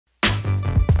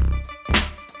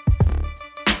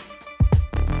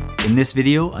In this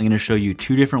video, I'm going to show you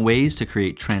two different ways to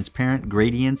create transparent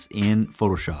gradients in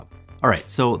Photoshop. Alright,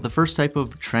 so the first type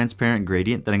of transparent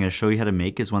gradient that I'm going to show you how to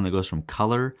make is one that goes from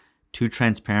color to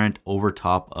transparent over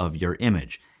top of your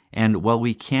image. And while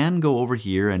we can go over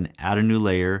here and add a new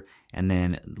layer and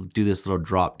then do this little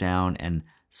drop down and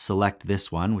select this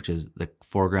one, which is the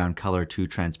foreground color to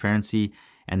transparency,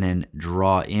 and then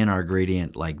draw in our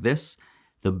gradient like this,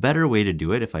 the better way to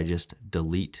do it, if I just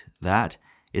delete that,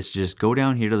 is to just go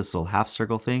down here to this little half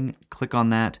circle thing, click on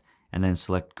that, and then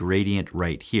select gradient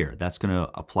right here. That's going to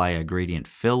apply a gradient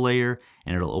fill layer,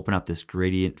 and it'll open up this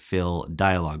gradient fill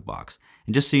dialog box.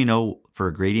 And just so you know, for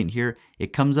a gradient here,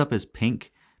 it comes up as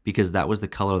pink because that was the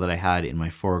color that I had in my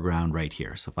foreground right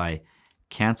here. So if I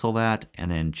cancel that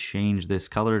and then change this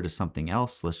color to something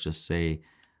else, let's just say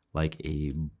like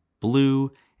a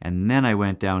blue, and then I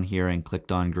went down here and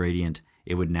clicked on gradient,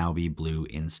 it would now be blue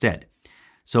instead.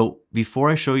 So before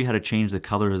I show you how to change the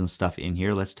colors and stuff in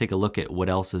here, let's take a look at what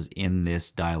else is in this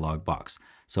dialog box.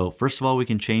 So first of all, we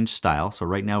can change style. So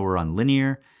right now we're on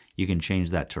linear. You can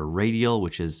change that to radial,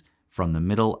 which is from the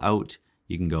middle out.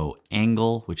 You can go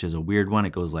angle, which is a weird one.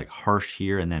 It goes like harsh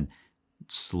here and then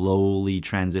slowly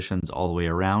transitions all the way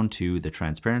around to the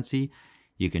transparency.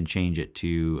 You can change it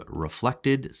to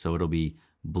reflected, so it'll be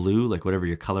blue, like whatever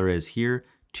your color is here,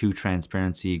 to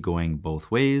transparency going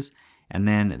both ways. And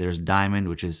then there's diamond,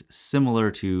 which is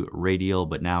similar to radial,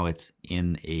 but now it's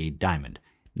in a diamond.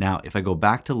 Now, if I go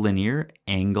back to linear,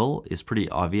 angle is pretty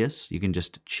obvious. You can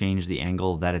just change the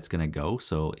angle that it's going to go.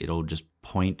 So it'll just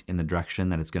point in the direction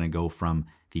that it's going to go from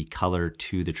the color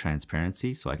to the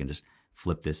transparency. So I can just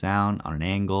flip this down on an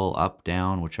angle, up,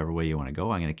 down, whichever way you want to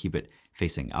go. I'm going to keep it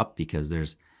facing up because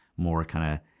there's more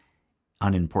kind of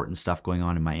unimportant stuff going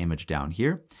on in my image down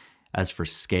here. As for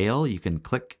scale, you can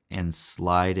click and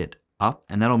slide it up,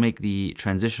 and that'll make the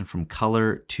transition from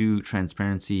color to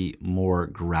transparency more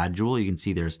gradual. You can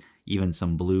see there's even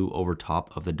some blue over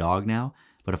top of the dog now,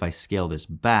 but if I scale this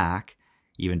back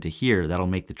even to here, that'll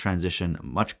make the transition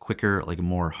much quicker, like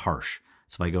more harsh.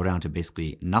 So if I go down to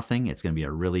basically nothing, it's going to be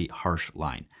a really harsh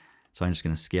line. So I'm just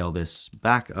going to scale this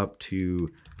back up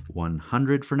to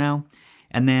 100 for now,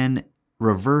 and then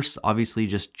reverse obviously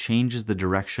just changes the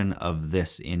direction of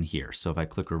this in here. So if I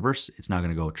click reverse, it's now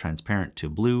going to go transparent to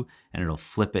blue, and it'll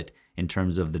flip it in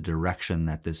terms of the direction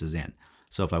that this is in.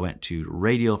 So if I went to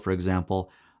radial, for example,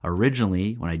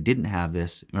 originally when I didn't have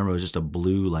this, remember it was just a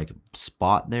blue like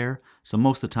spot there. So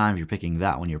most of the time if you're picking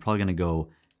that one, you're probably going to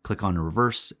go click on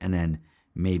reverse and then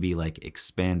maybe like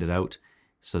expand it out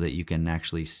so that you can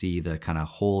actually see the kind of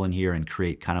hole in here and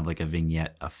create kind of like a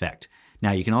vignette effect.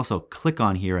 Now you can also click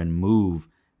on here and move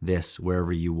this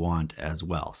wherever you want as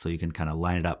well. So you can kind of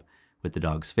line it up with the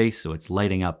dog's face so it's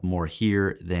lighting up more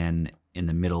here than in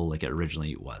the middle like it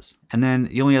originally was. And then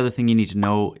the only other thing you need to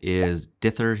know is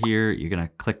dither here. You're going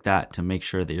to click that to make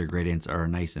sure that your gradients are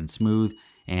nice and smooth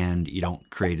and you don't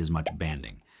create as much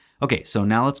banding. Okay, so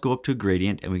now let's go up to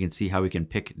gradient and we can see how we can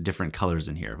pick different colors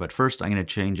in here. But first I'm going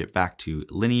to change it back to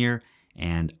linear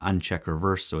and uncheck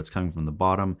reverse so it's coming from the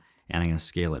bottom. And I'm going to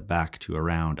scale it back to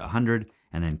around 100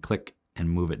 and then click and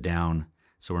move it down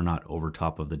so we're not over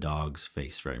top of the dog's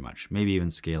face very much. Maybe even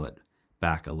scale it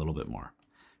back a little bit more.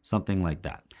 Something like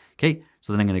that. Okay,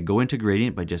 so then I'm going to go into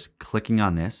gradient by just clicking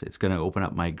on this. It's going to open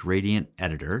up my gradient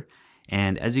editor.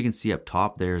 And as you can see up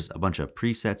top, there's a bunch of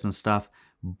presets and stuff.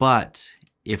 But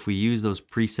if we use those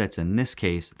presets in this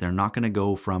case, they're not going to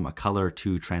go from a color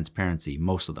to transparency,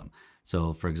 most of them.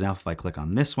 So for example, if I click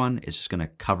on this one, it's just going to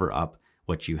cover up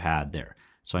what you had there.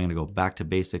 So I'm going to go back to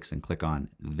basics and click on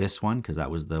this one because that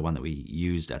was the one that we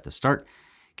used at the start.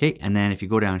 Okay, and then if you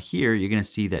go down here, you're going to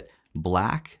see that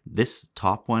black, this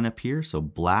top one up here, so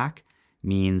black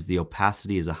means the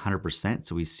opacity is 100%,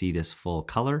 so we see this full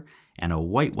color, and a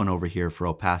white one over here for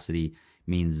opacity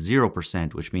means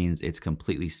 0%, which means it's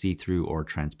completely see-through or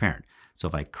transparent. So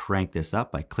if I crank this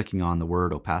up by clicking on the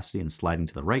word opacity and sliding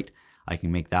to the right, I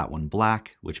can make that one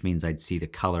black, which means I'd see the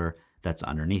color that's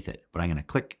underneath it. But I'm going to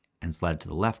click and slide to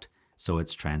the left so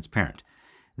it's transparent.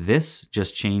 This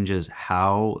just changes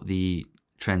how the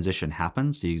transition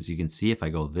happens. As you can see, if I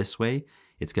go this way,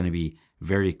 it's going to be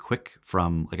very quick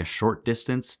from like a short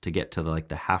distance to get to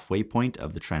the halfway point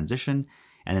of the transition.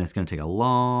 And then it's going to take a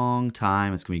long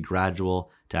time. It's going to be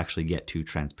gradual to actually get to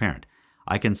transparent.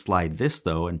 I can slide this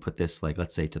though and put this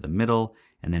let's say to the middle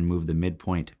and then move the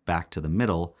midpoint back to the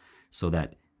middle so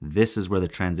that this is where the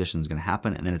transition is going to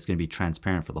happen, and then it's going to be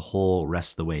transparent for the whole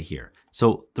rest of the way here.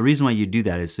 So the reason why you do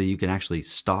that is so you can actually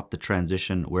stop the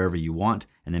transition wherever you want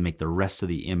and then make the rest of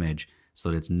the image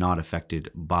so that it's not affected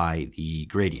by the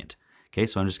gradient. Okay,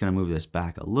 so I'm just going to move this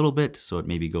back a little bit so it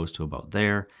maybe goes to about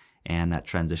there. and that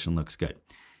transition looks good.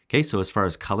 Okay, so as far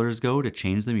as colors go, to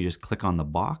change them, you just click on the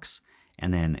box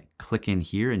and then click in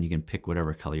here and you can pick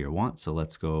whatever color you want. So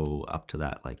let's go up to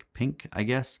that like pink, I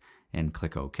guess, and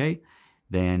click OK.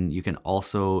 Then you can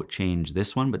also change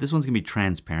this one, but this one's gonna be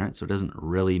transparent, so it doesn't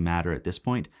really matter at this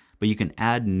point, but you can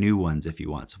add new ones if you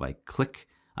want. So if I click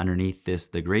underneath this,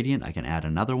 the gradient, I can add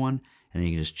another one, and then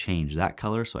you can just change that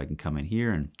color. So I can come in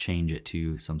here and change it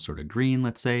to some sort of green,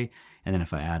 let's say. And then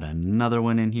if I add another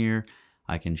one in here,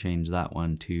 I can change that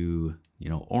one to,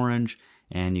 orange,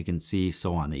 and you can see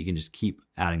so on, that you can just keep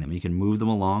adding them. You can move them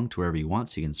along to wherever you want,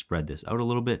 so you can spread this out a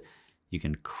little bit. You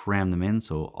can cram them in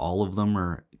so all of them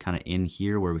are kind of in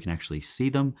here where we can actually see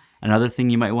them. Another thing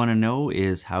you might want to know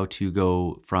is how to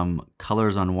go from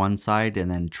colors on one side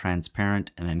and then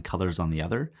transparent and then colors on the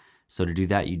other. So to do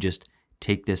that, you just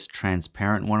take this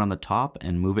transparent one on the top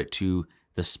and move it to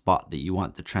the spot that you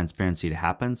want the transparency to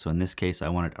happen. So in this case, I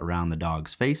want it around the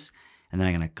dog's face. And then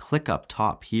I'm going to click up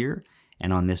top here.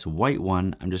 And on this white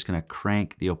one, I'm just going to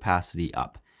crank the opacity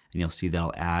up. And you'll see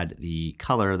that'll add the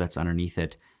color that's underneath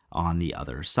it on the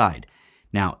other side.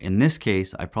 Now, in this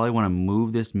case, I probably want to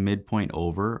move this midpoint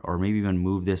over, or maybe even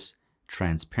move this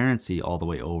transparency all the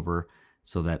way over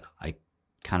so that I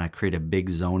kind of create a big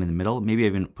zone in the middle. Maybe I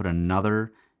even put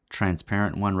another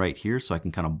transparent one right here so I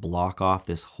can kind of block off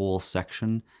this whole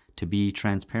section to be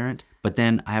transparent. But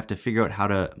then I have to figure out how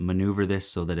to maneuver this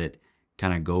so that it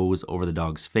kind of goes over the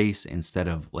dog's face instead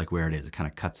of like where it is. It kind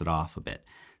of cuts it off a bit.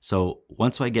 So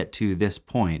once I get to this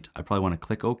point, I probably want to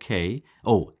click OK.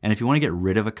 Oh, and if you want to get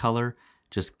rid of a color,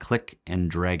 just click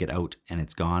and drag it out and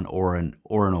it's gone, or an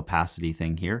opacity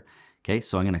thing here. Okay,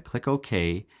 so I'm going to click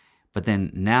OK, but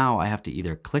then now I have to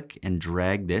either click and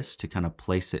drag this to kind of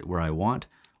place it where I want,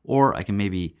 or I can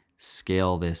maybe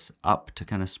scale this up to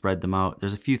kind of spread them out.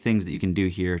 There's a few things that you can do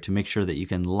here to make sure that you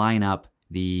can line up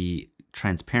the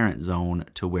transparent zone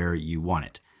to where you want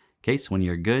it. Okay, so when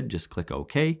you're good, just click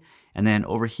OK. And then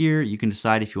over here, you can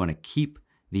decide if you want to keep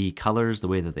the colors the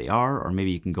way that they are, or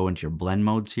maybe you can go into your blend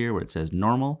modes here where it says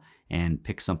normal and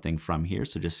pick something from here.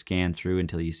 So just scan through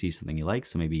until you see something you like.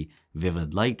 So maybe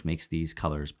vivid light makes these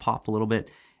colors pop a little bit.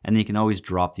 And then you can always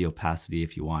drop the opacity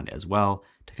if you want as well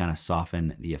to kind of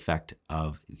soften the effect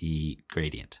of the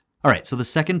gradient. All right, so the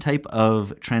second type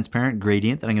of transparent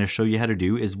gradient that I'm going to show you how to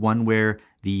do is one where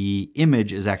the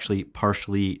image is actually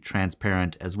partially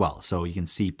transparent as well. So you can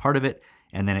see part of it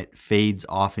and then it fades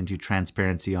off into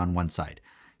transparency on one side.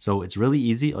 So it's really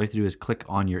easy. All you have to do is click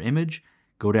on your image,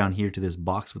 go down here to this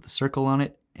box with the circle on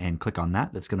it and click on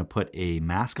that. That's going to put a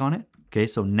mask on it. Okay,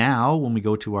 so now when we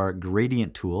go to our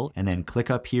gradient tool and then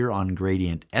click up here on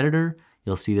gradient editor,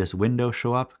 you'll see this window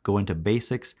show up. Go into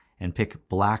basics and pick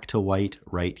black to white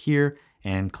right here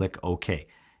and click OK.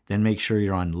 Then make sure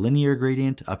you're on linear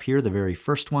gradient up here, the very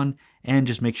first one, and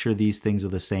just make sure these things are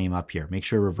the same up here. Make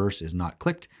sure reverse is not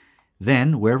clicked.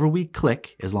 Then wherever we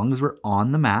click, as long as we're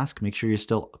on the mask, make sure you're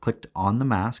still clicked on the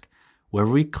mask.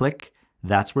 Wherever we click,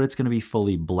 that's where it's going to be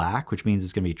fully black, which means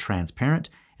it's going to be transparent.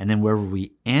 And then wherever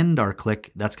we end our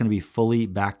click, that's going to be fully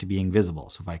back to being visible.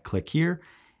 So if I click here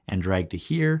and drag to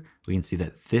here, we can see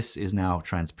that this is now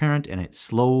transparent and it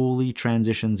slowly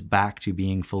transitions back to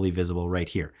being fully visible right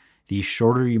here. The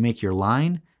shorter you make your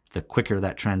line, the quicker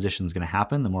that transition is going to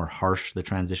happen, the more harsh the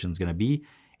transition is going to be.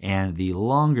 And the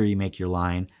longer you make your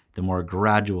line, the more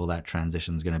gradual that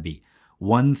transition is going to be.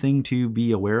 One thing to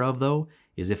be aware of though,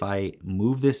 is if I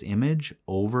move this image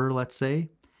over, let's say,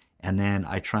 and then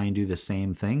I try and do the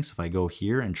same thing. So if I go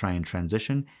here and try and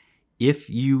transition, if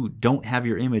you don't have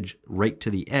your image right to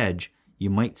the edge, you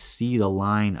might see the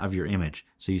line of your image.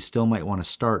 So you still might want to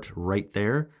start right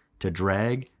there to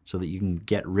drag so that you can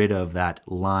get rid of that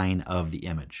line of the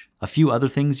image. A few other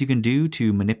things you can do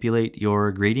to manipulate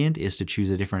your gradient is to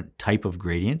choose a different type of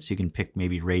gradient. So you can pick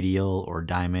maybe radial or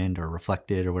diamond or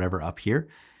reflected or whatever up here.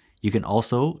 You can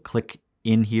also click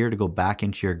in here to go back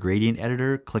into your gradient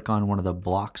editor, click on one of the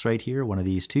blocks right here, one of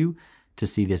these two, to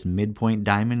see this midpoint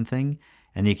diamond thing.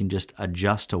 And you can just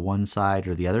adjust to one side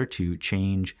or the other to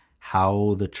change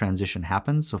how the transition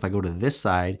happens. So if I go to this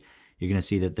side, you're going to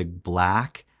see that the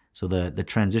black, so the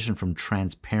transition from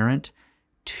transparent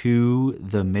to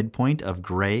the midpoint of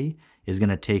gray is going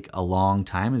to take a long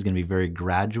time, is going to be very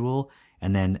gradual.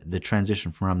 And then the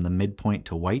transition from the midpoint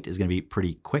to white is going to be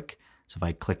pretty quick. So if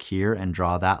I click here and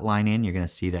draw that line in, you're going to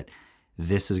see that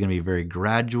this is going to be very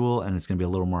gradual and it's going to be a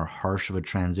little more harsh of a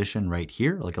transition right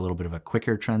here, like a little bit of a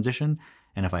quicker transition.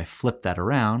 And if I flip that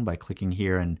around by clicking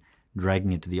here and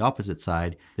dragging it to the opposite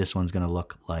side, this one's going to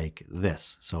look like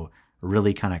this. So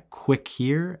really kind of quick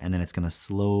here, and then it's going to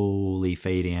slowly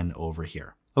fade in over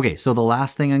here. Okay, so the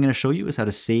last thing I'm going to show you is how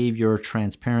to save your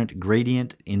transparent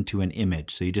gradient into an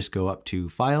image. So you just go up to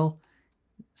File,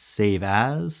 Save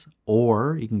As,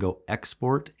 or you can go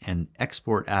Export and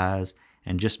Export As,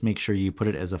 and just make sure you put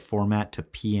it as a format to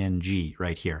PNG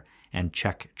right here and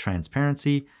check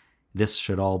transparency. This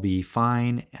should all be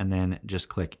fine, and then just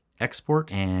click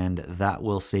Export, and that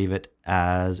will save it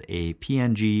as a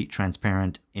PNG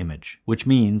transparent image, which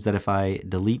means that if I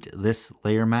delete this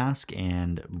layer mask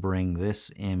and bring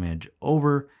this image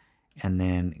over and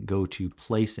then go to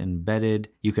Place Embedded,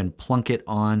 you can plunk it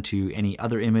onto any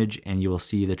other image and you will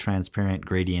see the transparent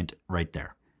gradient right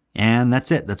there. And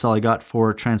that's it. That's all I got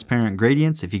for transparent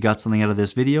gradients. If you got something out of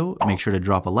this video, make sure to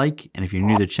drop a like. And if you're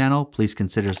new to the channel, please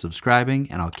consider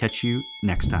subscribing, and I'll catch you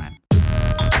next time.